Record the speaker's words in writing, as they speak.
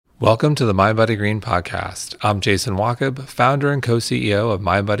Welcome to the MindBodyGreen podcast. I'm Jason Wachob, founder and co-CEO of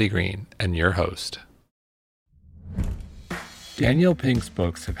MindBodyGreen, and your host. Daniel Pink's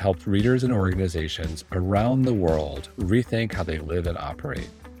books have helped readers and organizations around the world rethink how they live and operate.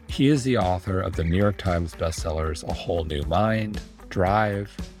 He is the author of the New York Times bestsellers A Whole New Mind,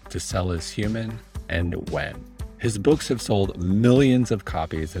 Drive, To Sell Is Human, and When. His books have sold millions of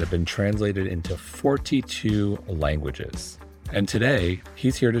copies that have been translated into 42 languages. And today,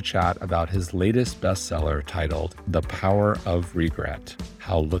 he's here to chat about his latest bestseller titled The Power of Regret: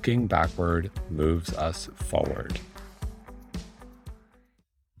 How Looking Backward Moves Us Forward.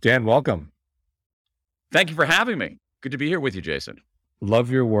 Dan, welcome. Thank you for having me. Good to be here with you, Jason.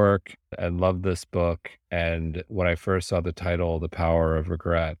 Love your work and love this book. And when I first saw the title, The Power of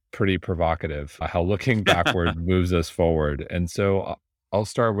Regret, pretty provocative, how looking backward moves us forward. And so I'll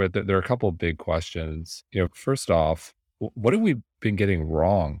start with, there are a couple of big questions. First off, what have we been getting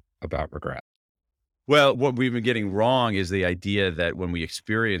wrong about regret? Well, what we've been getting wrong is the idea that when we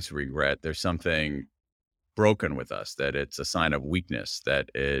experience regret, there's something broken with us, that it's a sign of weakness,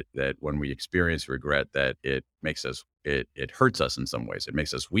 that when we experience regret, that it makes us, it hurts us in some ways, it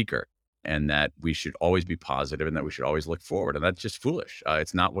makes us weaker, and that we should always be positive and that we should always look forward. And that's just foolish.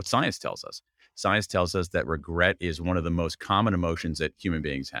 It's not what science tells us. Science tells us that regret is one of the most common emotions that human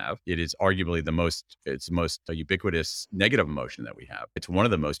beings have. It is arguably it's the most ubiquitous negative emotion that we have. It's one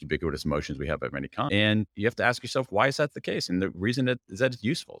of the most ubiquitous emotions we have of any kind. And you have to ask yourself, why is that the case? And the reason is that it's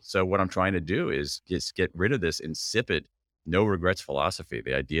useful. So what I'm trying to do is just get rid of this insipid, no regrets philosophy,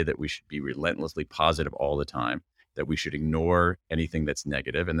 the idea that we should be relentlessly positive all the time, that we should ignore anything that's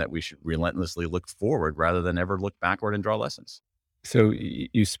negative, and that we should relentlessly look forward rather than ever look backward and draw lessons. So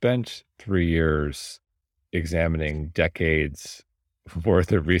you spent 3 years examining decades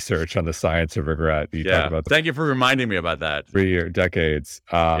worth of research on the science of regret. Talk about thank you for reminding me about that. 3 decades.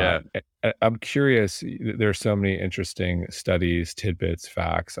 I'm curious, there's so many interesting studies, tidbits,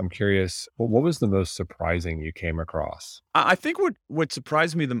 facts. I'm curious, what was the most surprising you came across? I think what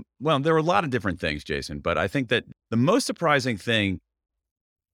surprised me, there were a lot of different things, Jason, but I think that the most surprising thing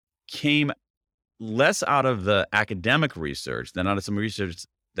came less out of the academic research than out of some research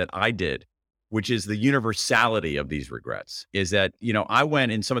that I did, which is the universality of these regrets. Is that, I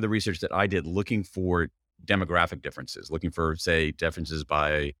went in some of the research that I did looking for demographic differences, looking for, say, differences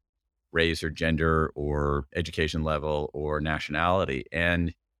by race or gender or education level or nationality.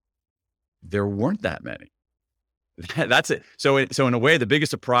 And there weren't that many. That's it. So in a way, the biggest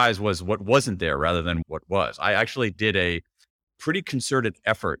surprise was what wasn't there rather than what was. I actually did a pretty concerted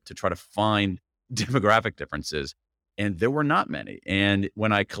effort to try to find demographic differences, and there were not many. And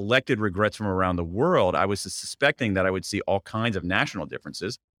when I collected regrets from around the world, I was suspecting that I would see all kinds of national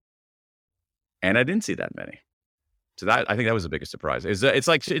differences, and I didn't see that many. So I think that was the biggest surprise. It's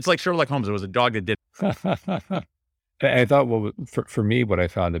like Sherlock Holmes. It was a dog that did. I thought, for me, what I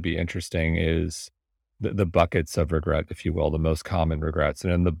found to be interesting is the buckets of regret, if you will, the most common regrets.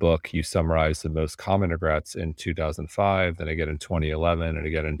 And in the book, you summarize the most common regrets in 2005, then again in 2011, and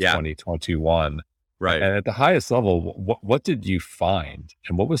again in 2021. Right. And at the highest level, what did you find,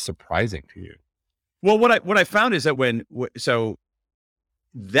 and what was surprising to you? Well, what I found is that so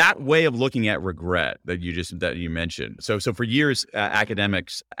that way of looking at regret that you mentioned. So for years,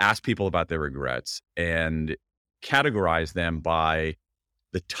 academics asked people about their regrets and categorize them by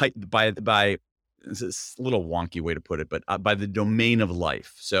the type, by it's a little wonky way to put it, but by the domain of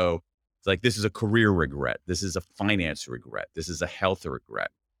life. So it's like, this is a career regret. This is a finance regret. This is a health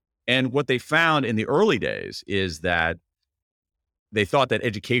regret. And what they found in the early days is that they thought that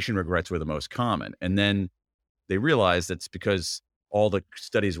education regrets were the most common. And then they realized that's because all the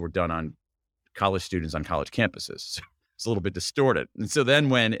studies were done on college students on college campuses. So it's a little bit distorted. And so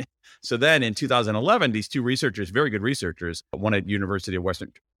then in 2011, these two researchers, very good researchers, one at University of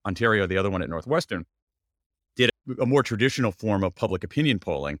Western Ontario, the other one at Northwestern, did a more traditional form of public opinion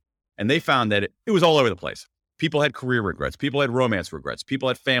polling. And they found that it was all over the place. People had career regrets. People had romance regrets. People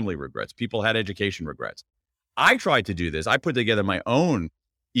had family regrets. People had education regrets. I tried to do this. I put together my own,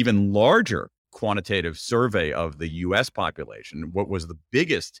 even larger quantitative survey of the US population, what was the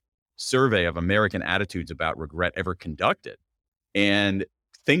biggest survey of American attitudes about regret ever conducted, and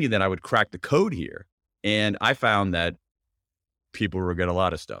thinking that I would crack the code here. And I found that people regret a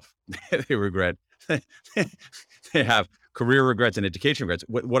lot of stuff. They regret, they have career regrets and education regrets.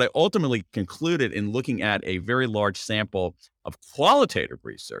 What I ultimately concluded in looking at a very large sample of qualitative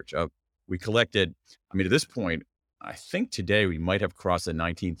research, we collected, at this point, I think today we might have crossed the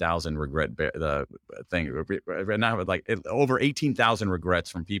 19,000 regret thing. Right now, like over 18,000 regrets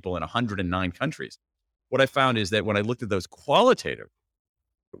from people in 109 countries. What I found is that when I looked at those qualitative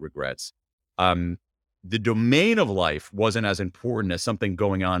regrets. The domain of life wasn't as important as something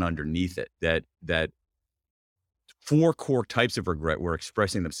going on underneath it. That four core types of regret were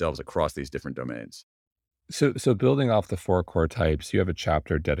expressing themselves across these different domains. So building off the four core types, you have a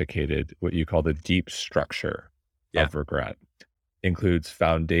chapter dedicated what you call the deep structure Yeah. of regret. Includes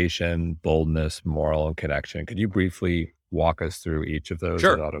foundation, boldness, moral, and connection. Could you briefly walk us through each of those?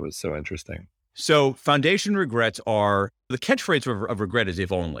 Sure. I thought it was so interesting. So foundation regrets are the catchphrase of regret is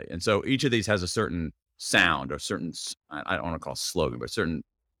if only. And so each of these has a certain sound or certain, I don't want to call it slogan, but a certain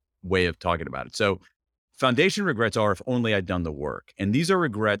way of talking about it. So foundation regrets are if only I'd done the work. And these are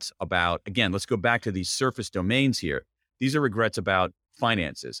regrets about, again, let's go back to these surface domains here. These are regrets about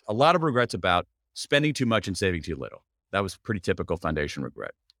finances. A lot of regrets about spending too much and saving too little. That was pretty typical foundation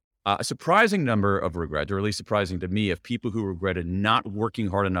regret. A surprising number of regrets, or at least surprising to me, of people who regretted not working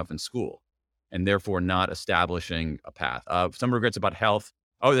hard enough in school and therefore not establishing a path. Some regrets about health.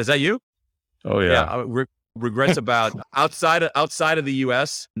 Oh, is that you? Oh, yeah. Regrets about outside of the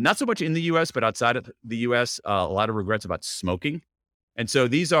U.S., not so much in the U.S., but outside of the U.S., a lot of regrets about smoking. And so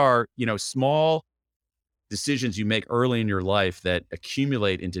these are, small decisions you make early in your life that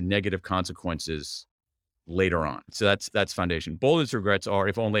accumulate into negative consequences later on. So that's foundation. Boldest regrets are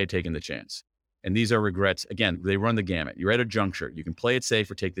if only I'd taken the chance. And these are regrets, again, they run the gamut. You're at a juncture. You can play it safe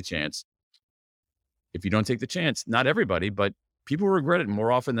or take the chance. If you don't take the chance, not everybody, but people regret it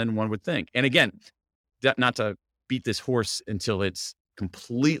more often than one would think. And again, not to beat this horse until it's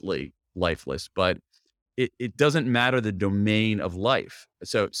completely lifeless, but it doesn't matter the domain of life.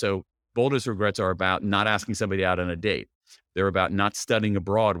 So boldest regrets are about not asking somebody out on a date. They're about not studying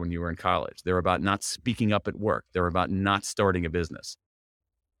abroad when you were in college. They're about not speaking up at work. They're about not starting a business.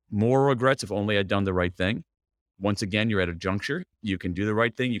 Moral regrets, if only I'd done the right thing. Once again, you're at a juncture. You can do the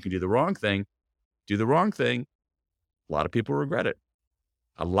right thing. You can do the wrong thing. Do the wrong thing. A lot of people regret it.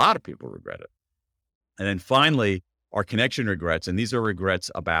 A lot of people regret it. And then finally, our connection regrets. And these are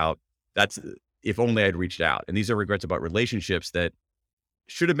regrets about, that's if only I'd reached out. And these are regrets about relationships that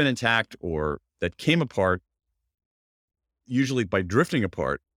should have been intact or that came apart, usually by drifting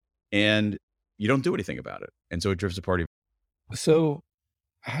apart, and you don't do anything about it. And so it drifts apart. So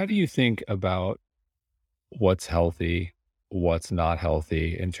how do you think about what's healthy, what's not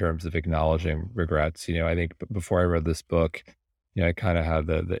healthy in terms of acknowledging regrets? I think before I read this book, I kind of have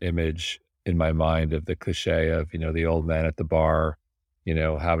the image in my mind of the cliche of, the old man at the bar,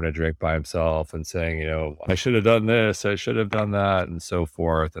 having a drink by himself and saying, I should have done this, I should have done that, and so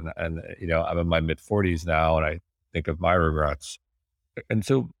forth. And I'm in my mid 40s now, and I think of my regrets. And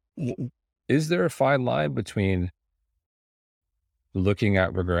so is there a fine line between looking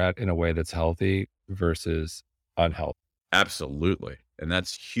at regret in a way that's healthy versus unhealthy? Absolutely. And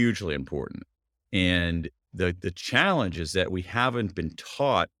that's hugely important. And the challenge is that we haven't been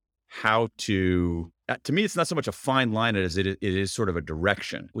taught how to me, it's not so much a fine line as it is sort of a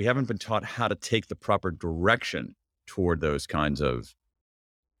direction. We haven't been taught how to take the proper direction toward those kinds of,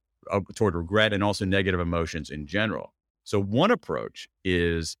 toward regret and also negative emotions in general. So one approach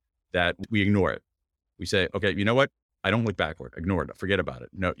is that we ignore it. We say, okay, you know what? I don't look backward. Ignore it. Forget about it.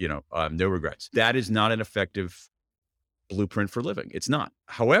 No, no regrets. That is not an effective blueprint for living. It's not.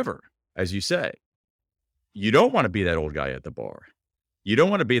 However, as you say, you don't want to be that old guy at the bar. You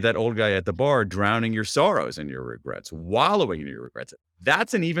don't want to be that old guy at the bar drowning your sorrows and your regrets, wallowing in your regrets.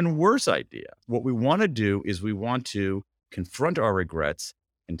 That's an even worse idea. What we want to do is we want to confront our regrets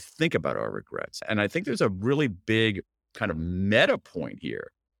and think about our regrets. And I think there's a really big kind of meta point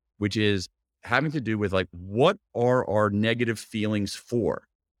here, which is having to do with what are our negative feelings for?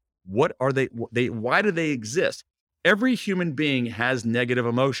 What are they? Why do they exist? Every human being has negative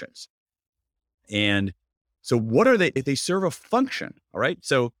emotions. And so what are they? They serve a function, all right?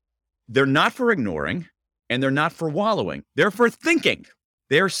 So they're not for ignoring and they're not for wallowing. They're for thinking.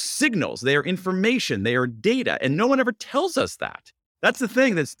 They are signals. They are information. They are data. And no one ever tells us that. That's the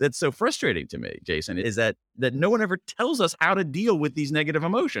thing that's so frustrating to me, Jason, is that no one ever tells us how to deal with these negative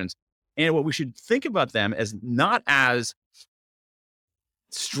emotions. And what we should think about them as not as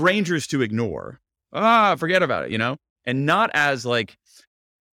strangers to ignore. Forget about it, and not as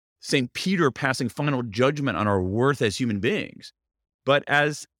St. Peter passing final judgment on our worth as human beings, but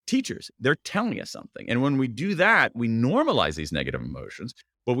as teachers. They're telling us something. And when we do that, we normalize these negative emotions,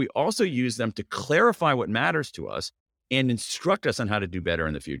 but we also use them to clarify what matters to us and instruct us on how to do better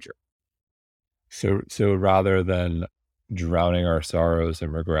in the future. So rather than drowning our sorrows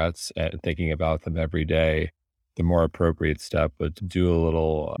and regrets and thinking about them every day, the more appropriate step would to do a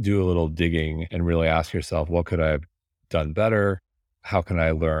little digging and really ask yourself, what could I have done better? How can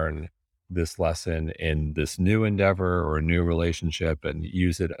I learn this lesson in this new endeavor or a new relationship and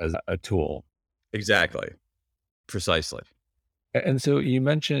use it as a tool. Exactly. Precisely. And so you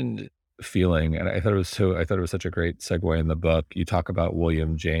mentioned feeling, and I thought it was such a great segue in the book. You talk about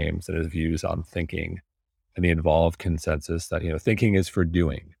William James and his views on thinking and the involved consensus that, thinking is for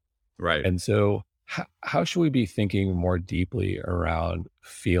doing. Right. And so how should we be thinking more deeply around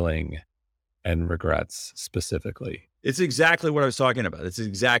feeling and regrets specifically? It's exactly what I was talking about. It's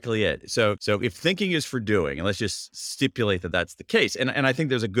exactly it. So if thinking is for doing, and let's just stipulate that that's the case, and I think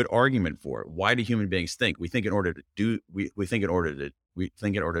there's a good argument for it. Why do human beings think? We think in order to do. We think in order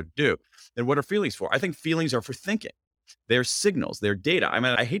to do. Then what are feelings for? I think feelings are for thinking. They're signals. They're data. I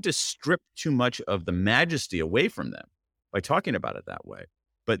mean, I hate to strip too much of the majesty away from them by talking about it that way,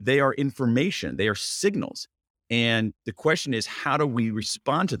 but they are information. They are signals. And the question is, how do we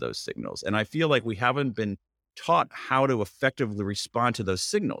respond to those signals? And I feel like we haven't been taught how to effectively respond to those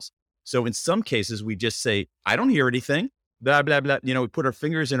signals. So in some cases, we just say, I don't hear anything, blah, blah, blah. We put our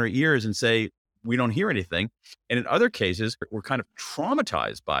fingers in our ears and say, we don't hear anything. And in other cases, we're kind of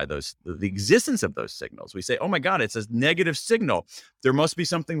traumatized by the existence of those signals. We say, oh my God, it's a negative signal. There must be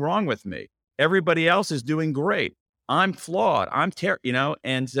something wrong with me. Everybody else is doing great. I'm flawed.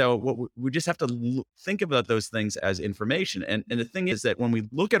 And so we just have to think about those things as information. And the thing is that when we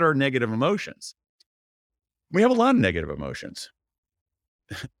look at our negative emotions, we have a lot of negative emotions.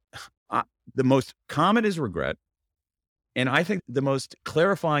 The most common is regret. And I think the most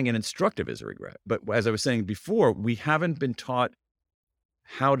clarifying and instructive is regret. But as I was saying before, we haven't been taught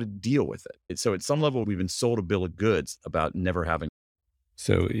how to deal with it. So at some level, we've been sold a bill of goods about never having.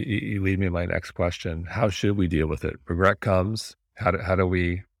 So you lead me to my next question. How should we deal with it? Regret comes. How do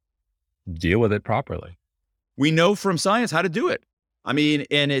we deal with it properly? We know from science how to do it. I mean,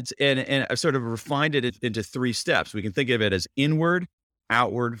 and I've sort of refined it into 3 steps. We can think of it as inward,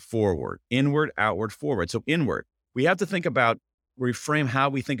 outward, forward. Inward, outward, forward. So inward, we have to think about, reframe how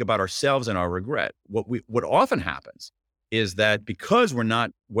we think about ourselves and our regret. What often happens is that because we're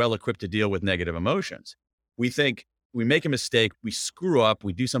not well equipped to deal with negative emotions, we think we make a mistake, we screw up,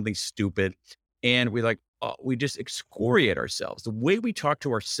 we do something stupid, and we just excoriate ourselves. The way we talk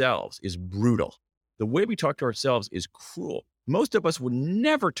to ourselves is brutal. The way we talk to ourselves is cruel. Most of us would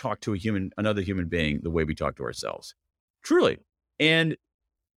never talk to another human being the way we talk to ourselves. Truly. And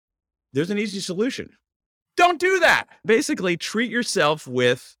there's an easy solution. Don't do that. Basically, treat yourself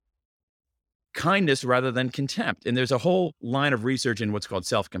with kindness rather than contempt. And there's a whole line of research in what's called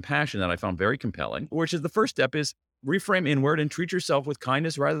self-compassion that I found very compelling, which is the first step is reframe inward and treat yourself with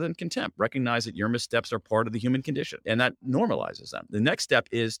kindness rather than contempt. Recognize that your missteps are part of the human condition, and that normalizes them. The next step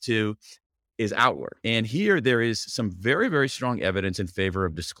is outward. And here there is some very, very strong evidence in favor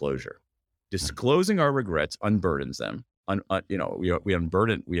of disclosure. Disclosing our regrets unburdens them. We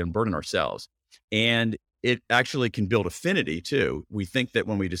unburden ourselves. And it actually can build affinity too. We think that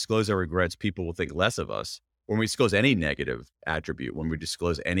when we disclose our regrets, people will think less of us. When we disclose any negative attribute, when we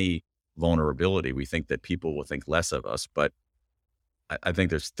disclose any vulnerability, we think that people will think less of us. But I think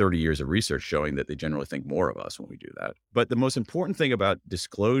there's 30 years of research showing that they generally think more of us when we do that. But the most important thing about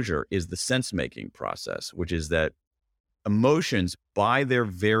disclosure is the sense-making process, which is that emotions by their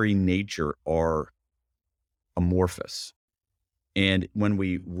very nature are amorphous. And when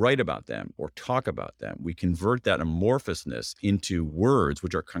we write about them or talk about them, we convert that amorphousness into words,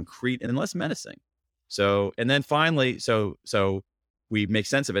 which are concrete and less menacing. And then finally, we make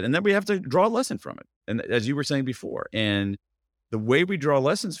sense of it, and then we have to draw a lesson from it. And as you were saying before, and the way we draw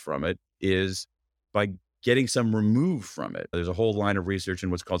lessons from it is by getting some remove from it. There's a whole line of research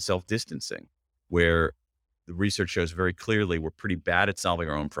in what's called self-distancing, where the research shows very clearly we're pretty bad at solving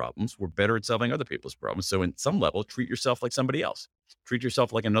our own problems. We're better at solving other people's problems. So in some level, treat yourself like somebody else. Treat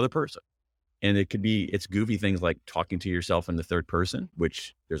yourself like another person. And it's goofy things like talking to yourself in the third person,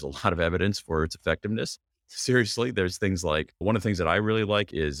 which there's a lot of evidence for its effectiveness. Seriously, there's things like, one of the things that I really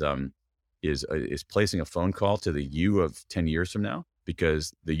like is placing a phone call to the you of 10 years from now,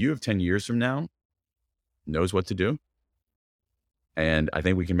 because the you of 10 years from now knows what to do. And I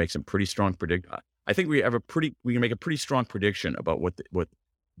think we can make some pretty strong I think we can make a pretty strong prediction about what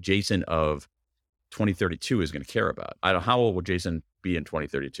Jason of 2032 is going to care about. I don't know, how old will Jason be in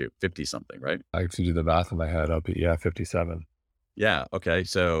 2032? 50 something, right? I have to do the math in my head. I'll be 57. Yeah. Okay.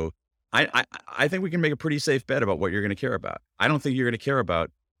 So I think we can make a pretty safe bet about what you're going to care about. I don't think you're going to care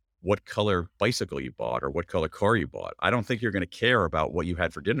about what color bicycle you bought or what color car you bought. I don't think you're going to care about what you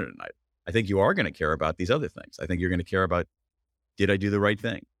had for dinner tonight. I think you are going to care about these other things. I think you're going to care about, did I do the right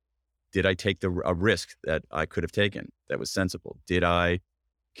thing? Did I take a risk that I could have taken that was sensible? Did I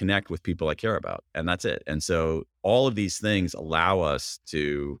connect with people I care about? And that's it. And so all of these things allow us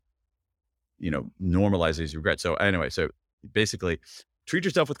to normalize these regrets. So anyway, so basically treat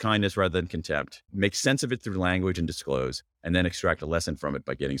yourself with kindness rather than contempt, make sense of it through language and disclose, and then extract a lesson from it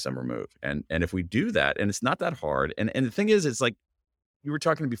by getting some removed. And if we do that, and it's not that hard. And the thing is, it's like you were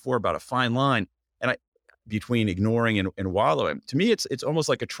talking before about a fine line between ignoring and wallowing. To me, it's almost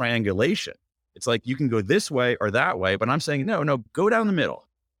like a triangulation. It's like you can go this way or that way, but I'm saying, no, go down the middle.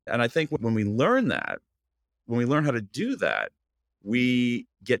 And I think when we learn that, when we learn how to do that, we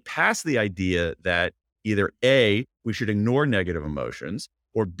get past the idea that either A, we should ignore negative emotions,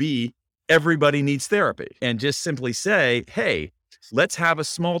 or B, everybody needs therapy, and just simply say, hey, let's have a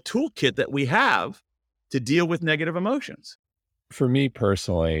small toolkit that we have to deal with negative emotions. For me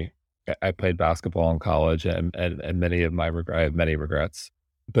personally, I played basketball in college, and I have many regrets,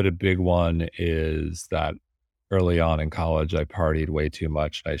 but a big one is that early on in college, I partied way too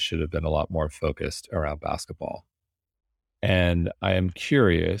much. I should have been a lot more focused around basketball. And I am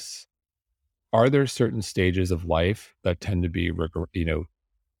curious, are there certain stages of life that tend to be,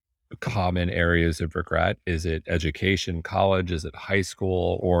 common areas of regret? Is it education, college? Is it high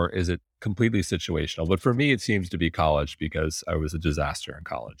school? Or is it completely situational? But for me, it seems to be college because I was a disaster in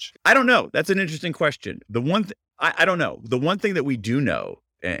college. I don't know. That's an interesting question. I don't know. The one thing that we do know,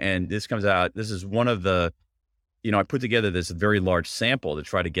 and this comes out, this is one of the, I put together this very large sample to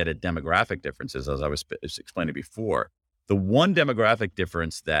try to get at demographic differences, as I was explaining before. The one demographic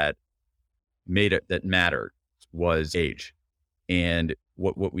difference that mattered was age. And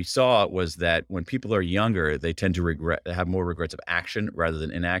what we saw was that when people are younger, they tend to have more regrets of action rather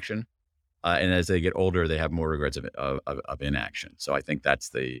than inaction. And as they get older, they have more regrets of inaction. So I think that's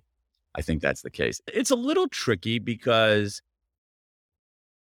the case. It's a little tricky because,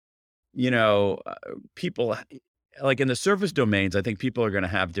 people, like in the surface domains, I think people are going to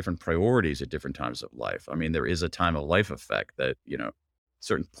have different priorities at different times of life. I mean, there is a time of life effect that,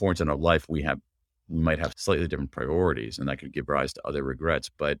 certain points in our life, we might have slightly different priorities, and that could give rise to other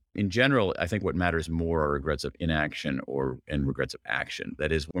regrets. But in general, I think what matters more are regrets of inaction and regrets of action.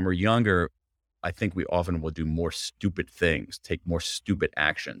 That is, when we're younger, I think we often will do more stupid things, take more stupid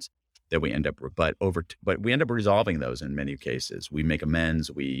actions that we end up, but we end up resolving those in many cases. We make amends,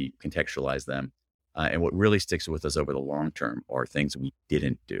 we contextualize them. And what really sticks with us over the long term are things we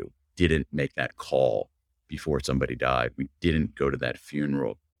didn't do, didn't make that call before somebody died. We didn't go to that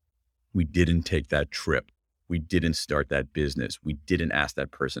funeral. We didn't take that trip. We didn't start that business. We didn't ask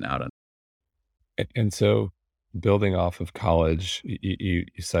that person out. And so building off of college, you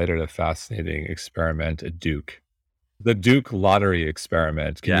cited a fascinating experiment at Duke, the Duke lottery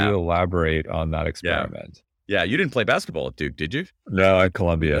experiment. Can you elaborate on that experiment? Yeah. You didn't play basketball at Duke, did you? No, at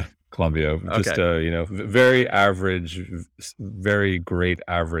Columbia, just, very average, very great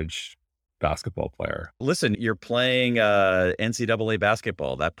average basketball player. Listen, you're playing NCAA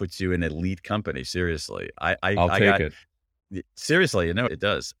basketball. That puts you in elite company. Seriously. I'll take it. Seriously, it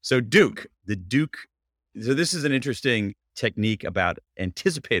does. So so this is an interesting technique about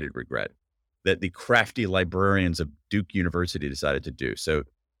anticipated regret that the crafty librarians of Duke University decided to do. So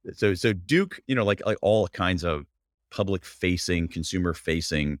Duke, like all kinds of public facing, consumer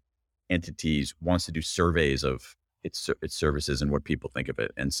facing entities, wants to do surveys of its services and what people think of it.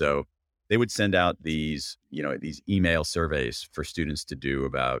 And so they would send out these email surveys for students to do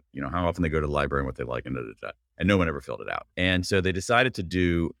about, how often they go to the library and what they like, and no one ever filled it out. And so they decided to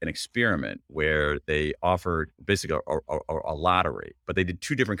do an experiment where they offered basically a lottery, but they did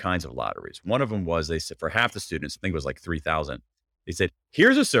two different kinds of lotteries. One of them was, they said for half the students, I think it was like 3,000, they said,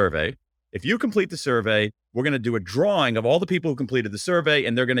 here's a survey. If you complete the survey, we're going to do a drawing of all the people who completed the survey,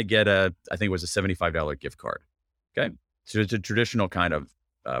 and they're going to get I think it was a $75 gift card. Okay. So it's a traditional kind of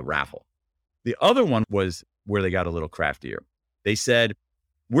raffle. The other one was where they got a little craftier. They said,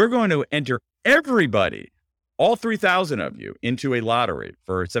 we're going to enter everybody, all 3,000 of you, into a lottery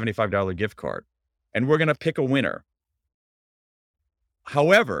for a $75 gift card, and we're going to pick a winner.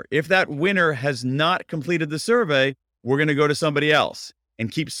 However, if that winner has not completed the survey, we're going to go to somebody else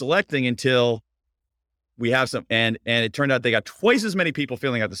and keep selecting until we have some. And it turned out they got twice as many people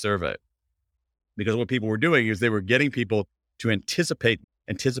filling out the survey, because what people were doing is they were getting people to anticipate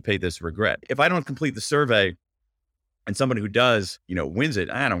this regret. If I don't complete the survey and somebody who does, wins it,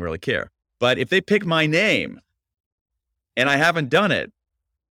 I don't really care. But if they pick my name and I haven't done it,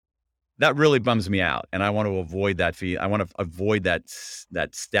 that really bums me out. And I want to avoid that fee. I want to avoid that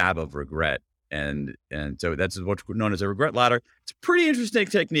stab of regret. And so that's what's known as a regret ladder. It's a pretty interesting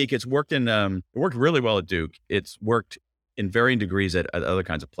technique. It's worked it worked really well at Duke. It's worked in varying degrees at other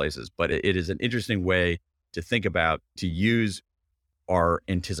kinds of places, but it is an interesting way to think about, to use our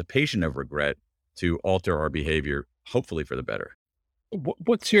anticipation of regret to alter our behavior, hopefully for the better.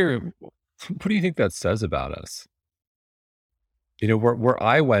 What's your What do you think that says about us? Where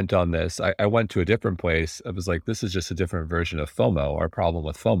I went on this, I went to a different place. I was like, this is just a different version of FOMO, our problem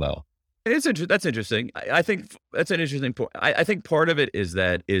with FOMO. That's interesting. I think that's an interesting point. I think part of it is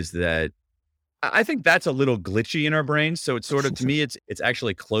that I think that's a little glitchy in our brains. So it's sort of, to me, it's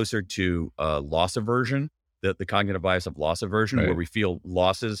actually closer to loss aversion, the cognitive bias of loss aversion, where Right. we feel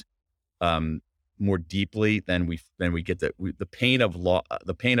losses um, more deeply than we get the pain of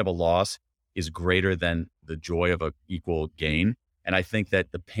the pain of a loss is greater than the joy of a equal gain. And I think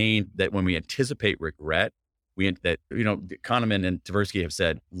that the pain that when we anticipate regret, that Kahneman and Tversky have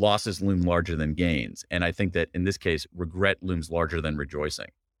said losses loom larger than gains, and I think that in this case, regret looms larger than rejoicing.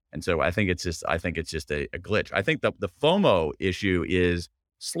 And so I think it's just a glitch. I think the FOMO issue is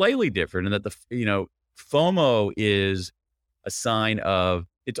slightly different in that FOMO is a sign of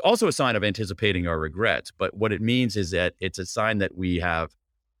it's also a sign of anticipating our regrets. But what it means is that it's a sign that we have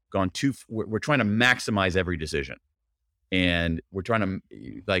we're trying to maximize every decision. And we're trying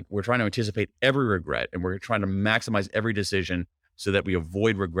to anticipate every regret, and we're trying to maximize every decision so that we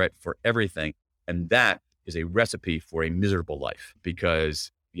avoid regret for everything. And that is a recipe for a miserable life because,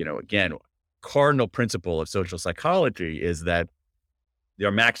 again, cardinal principle of social psychology is that there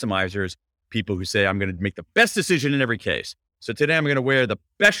are maximizers, people who say, I'm going to make the best decision in every case. So today I'm going to wear the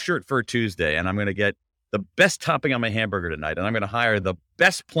best shirt for a Tuesday, and I'm going to get the best topping on my hamburger tonight, and I'm going to hire the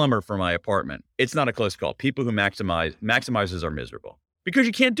best plumber for my apartment. It's not a close call. People who maximizers are miserable because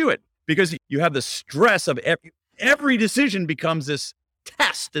you can't do it, because you have the stress of every decision becomes this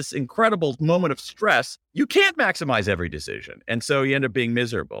test, this incredible moment of stress. You can't maximize every decision. And so you end up being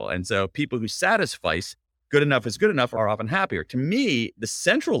miserable. And so people who satisfy good enough is good enough are often happier. To me, the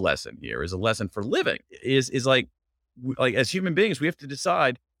central lesson here is a lesson for living is like as human beings, we have to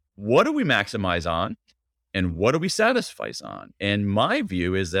decide, what do we maximize on and what do we satisfy on? And my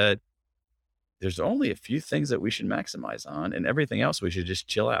view is that there's only a few things that we should maximize on, and everything else we should just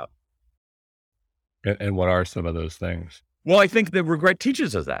chill out. And what are some of those things? Well, I think that regret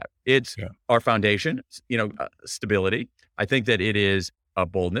teaches us that. It's Yeah. our foundation, stability. I think that it is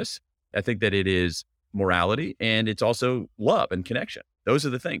boldness. I think that it is morality, and it's also love and connection. Those are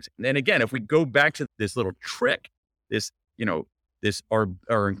the things. And again, if we go back to this little trick, this,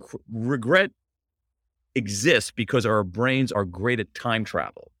 regret exists because our brains are great at time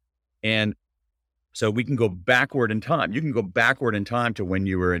travel. And so we can go backward in time. You can go backward in time to when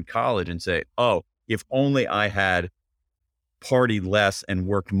you were in college and say, oh, if only I had partied less and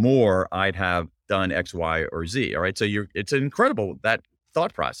worked more, I'd have done X, Y, or Z. All right. So it's incredible, that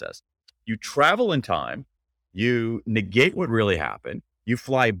thought process. You travel in time, you negate what really happened, you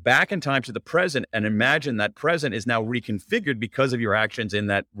fly back in time to the present and imagine that present is now reconfigured because of your actions in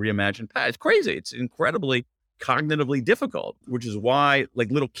that reimagined past. It's crazy. It's incredibly cognitively difficult, which is why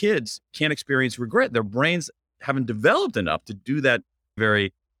little kids can't experience regret. Their brains haven't developed enough to do that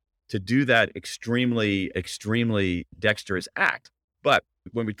extremely, extremely dexterous act. But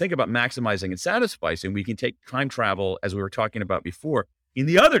when we think about maximizing and satisficing, we can take time travel, as we were talking about before, in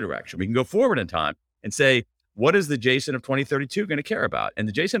the other direction. We can go forward in time and say, what is the Jason of 2032 going to care about? And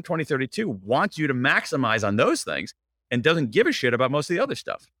the Jason of 2032 wants you to maximize on those things and doesn't give a shit about most of the other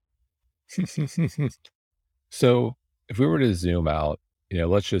stuff. So if we were to zoom out,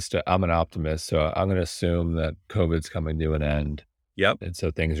 let's just, I'm an optimist. So I'm going to assume that COVID's coming to an end. Yep. And so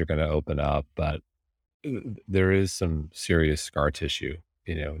things are going to open up, but there is some serious scar tissue,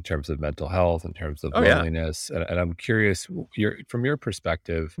 in terms of mental health, in terms of Oh, yeah. loneliness. And I'm curious, from your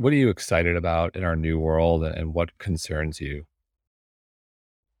perspective, what are you excited about in our new world and what concerns you?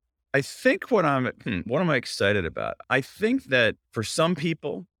 I think what am I excited about? I think that for some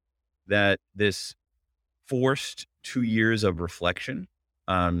people, that this forced 2 years of reflection,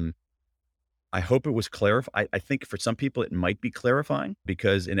 I hope it was clarifying. I think for some people it might be clarifying,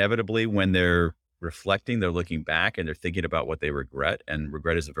 because inevitably when they're reflecting, they're looking back and they're thinking about what they regret, and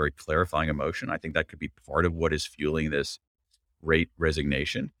regret is a very clarifying emotion. I think that could be part of what is fueling this great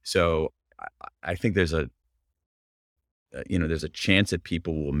resignation. So I think there's a chance that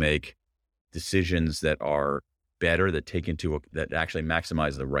people will make decisions that are better, that actually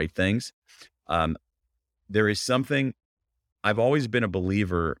maximize the right things. There is something, I've always been a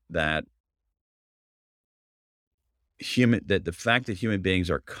believer that the fact that human beings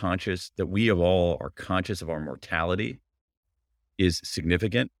are conscious, that we of all are conscious of our mortality, is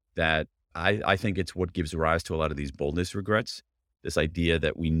significant. That I think it's what gives rise to a lot of these boldness regrets. This idea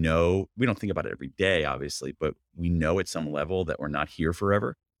that we know, we don't think about it every day, obviously, but we know at some level that we're not here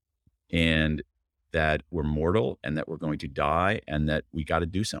forever, and that we're mortal, and that we're going to die, and that we got to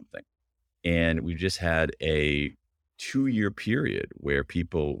do something. And we just had a 2-year period where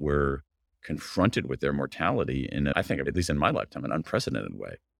people were confronted with their mortality in, I think, at least in my lifetime, an unprecedented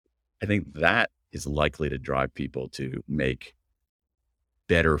way. I think that is likely to drive people to make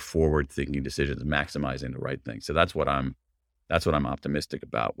better forward-thinking decisions, maximizing the right thing. So that's what I'm optimistic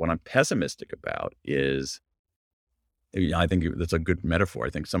about. What I'm pessimistic about is, I think that's a good metaphor. I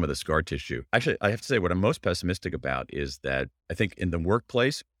think some of the scar tissue. Actually, I have to say what I'm most pessimistic about is that I think in the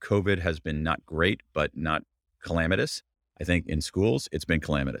workplace, COVID has been not great, but not calamitous. I think in schools, it's been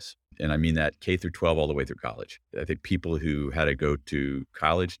calamitous. And I mean that K through 12 all the way through college. I think people who had to go to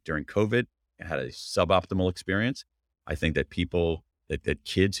college during COVID had a suboptimal experience. I think that that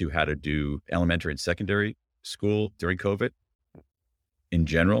kids who had to do elementary and secondary school during COVID in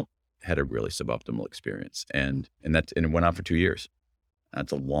general had a really suboptimal experience. And it went on for 2 years.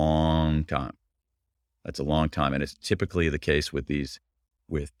 That's a long time. And it's typically the case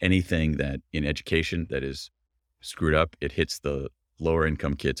with anything that in education that is screwed up, it hits the lower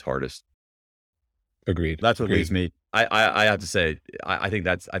income kids hardest. Agreed. That's what leaves me. I have to say, I think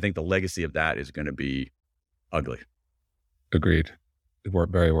the legacy of that is going to be ugly. Agreed.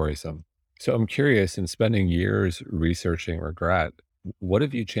 Very worrisome. So I'm curious, in spending years researching regret, what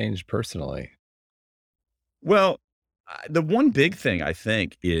have you changed personally? Well, the one big thing I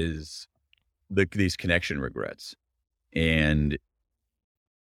think is these connection regrets. And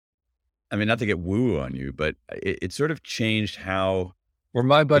I mean, not to get woo on you, but it sort of changed how We're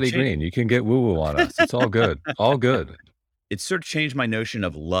my buddy Green. You can get woo-woo on us. It's all good. All good. It sort of changed my notion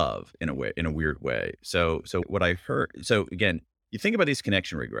of love in a weird way. So what I heard, so again, you think about these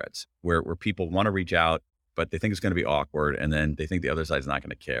connection regrets where people want to reach out, but they think it's going to be awkward. And then they think the other side's not going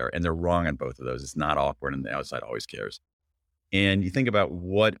to care. And they're wrong on both of those. It's not awkward and the outside always cares. And you think about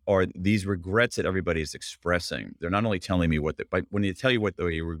what are these regrets that everybody is expressing. They're not only telling me but when they tell you what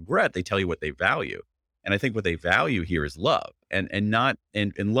they regret, they tell you what they value. And I think what they value here is love and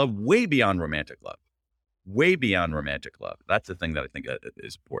love way beyond romantic love. Way beyond romantic love. That's the thing that I think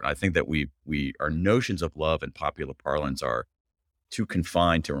is important. I think that our notions of love in popular parlance are too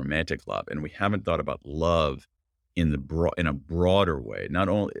confined to romantic love, and we haven't thought about love in a broader way. Not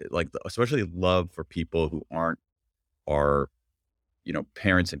only especially love for people who aren't our,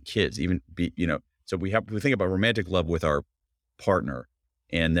 parents and kids. So we think about romantic love with our partner,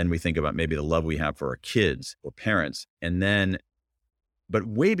 and then we think about maybe the love we have for our kids or parents, but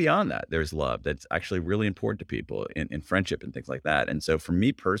way beyond that, there's love that's actually really important to people in friendship and things like that. And so for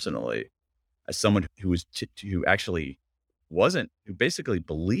me personally, as someone who basically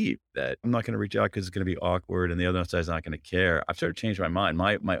believed that I'm not going to reach out because it's going to be awkward and the other side's not going to care, I've sort of changed my mind.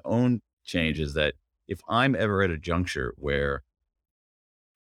 My own change is that if I'm ever at a juncture where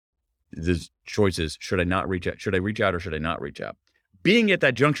the choice is, should I not reach out? Should I reach out or should I not reach out? Being at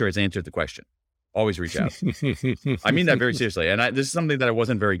that juncture has answered the question. Always reach out. I mean that very seriously. And this is something that I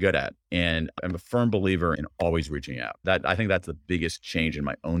wasn't very good at. And I'm a firm believer in always reaching out. I think that's the biggest change in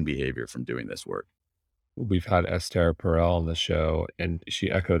my own behavior from doing this work. We've had Esther Perel on the show, and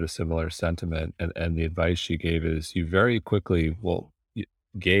she echoed a similar sentiment. And the advice she gave is you very quickly will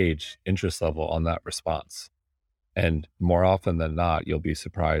gauge interest level on that response. And more often than not, you'll be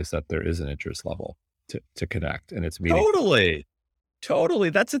surprised that there is an interest level to connect, and it's meaningful. Totally.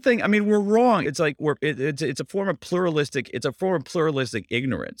 That's the thing. I mean, we're wrong. It's like it's a form of pluralistic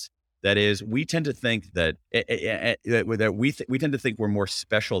ignorance. That is, we tend to think that we tend to think we're more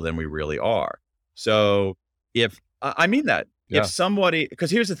special than we really are. So I mean that if somebody,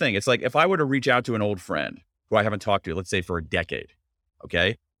 because here's the thing, it's like if I were to reach out to an old friend who I haven't talked to, let's say for a decade,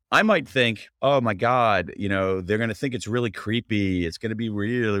 okay, I might think, oh my God, they're going to think it's really creepy. It's going to be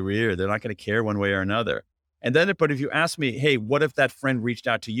really weird. They're not going to care one way or another. And then, but if you ask me, hey, what if that friend reached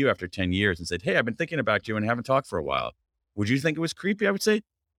out to you after 10 years and said, hey, I've been thinking about you and haven't talked for a while. Would you think it was creepy? I would say,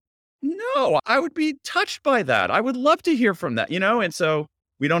 no, I would be touched by that. I would love to hear from that, And so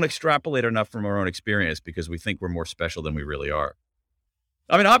we don't extrapolate enough from our own experience because we think we're more special than we really are.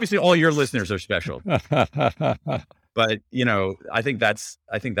 I mean, obviously all your listeners are special, but I think that's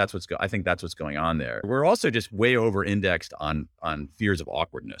what's going on there. We're also just way over indexed on fears of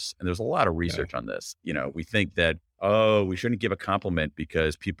awkwardness. And there's a lot of research on this. We think that, we shouldn't give a compliment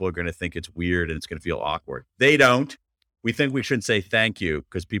because people are going to think it's weird and it's going to feel awkward. They don't. We think we shouldn't say thank you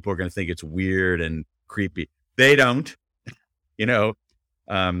because people are going to think it's weird and creepy. They don't,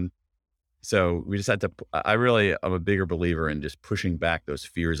 So we just had to, I'm a bigger believer in just pushing past those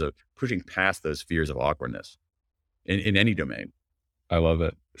fears of awkwardness in any domain. I love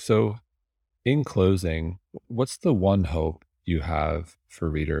it. So in closing, what's the one hope you have for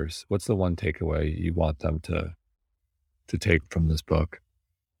readers? What's the one takeaway you want them to take from this book?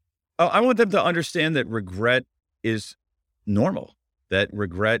 I want them to understand that regret is normal, that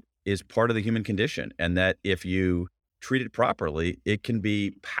regret is part of the human condition, and that if you treat it properly, it can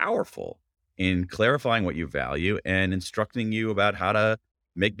be powerful in clarifying what you value and instructing you about how to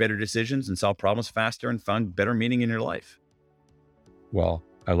make better decisions and solve problems faster and find better meaning in your life. Well,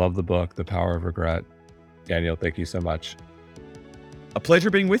 I love the book, The Power of Regret. Daniel, thank you so much. A pleasure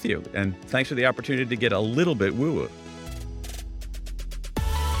being with you, and thanks for the opportunity to get a little bit woo-woo.